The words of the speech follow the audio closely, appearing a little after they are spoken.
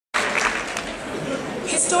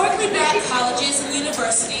Historically black colleges and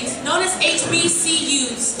universities, known as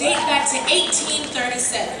HBCUs, date back to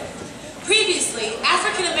 1837. Previously,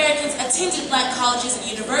 African Americans attended black colleges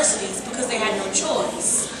and universities because they had no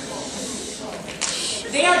choice.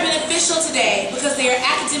 They are beneficial today because they are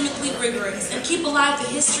academically rigorous and keep alive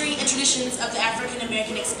the history and traditions of the African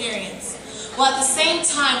American experience, while at the same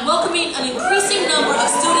time welcoming an increasing number of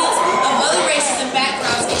students of other races and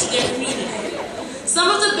backgrounds into their community. Some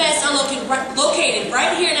of the best are located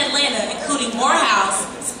right here in Atlanta, including Morehouse,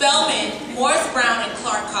 Spelman, Morris Brown, and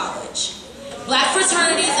Clark College. Black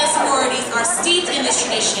fraternities and sororities are steeped in this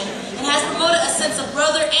tradition and has promoted a sense of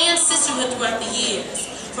brother and sisterhood throughout the years.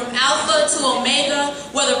 From Alpha to Omega,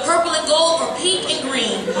 whether purple and gold or pink and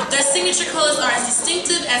green, their signature colors are as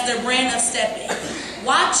distinctive as their brand of stepping.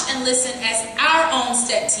 Watch and listen as our own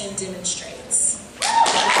step team demonstrates.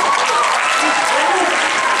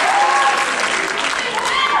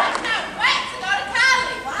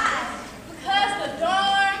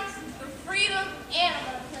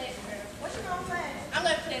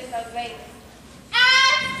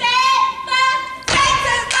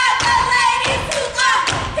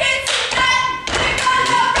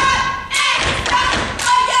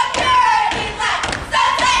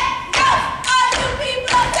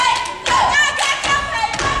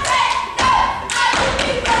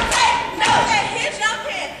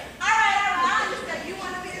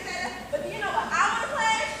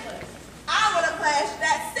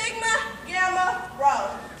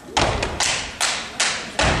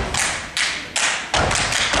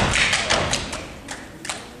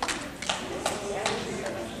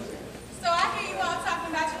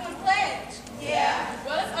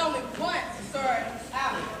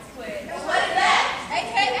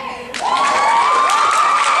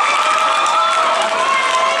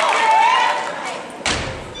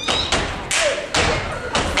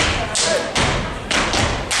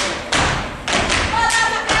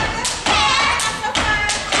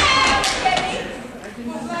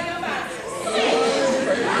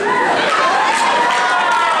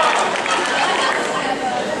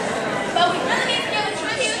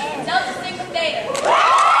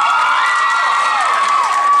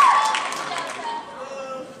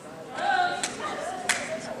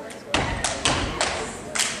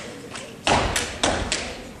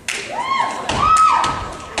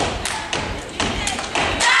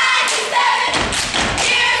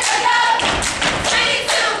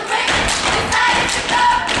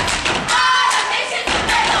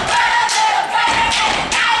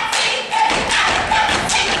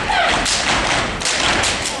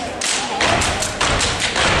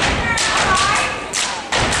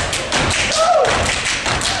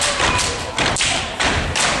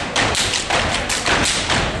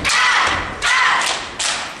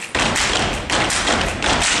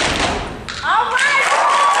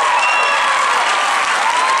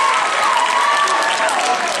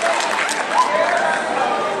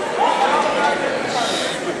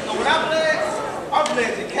 I'm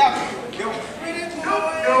glad the Capitol. Yo, pretty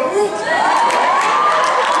boy.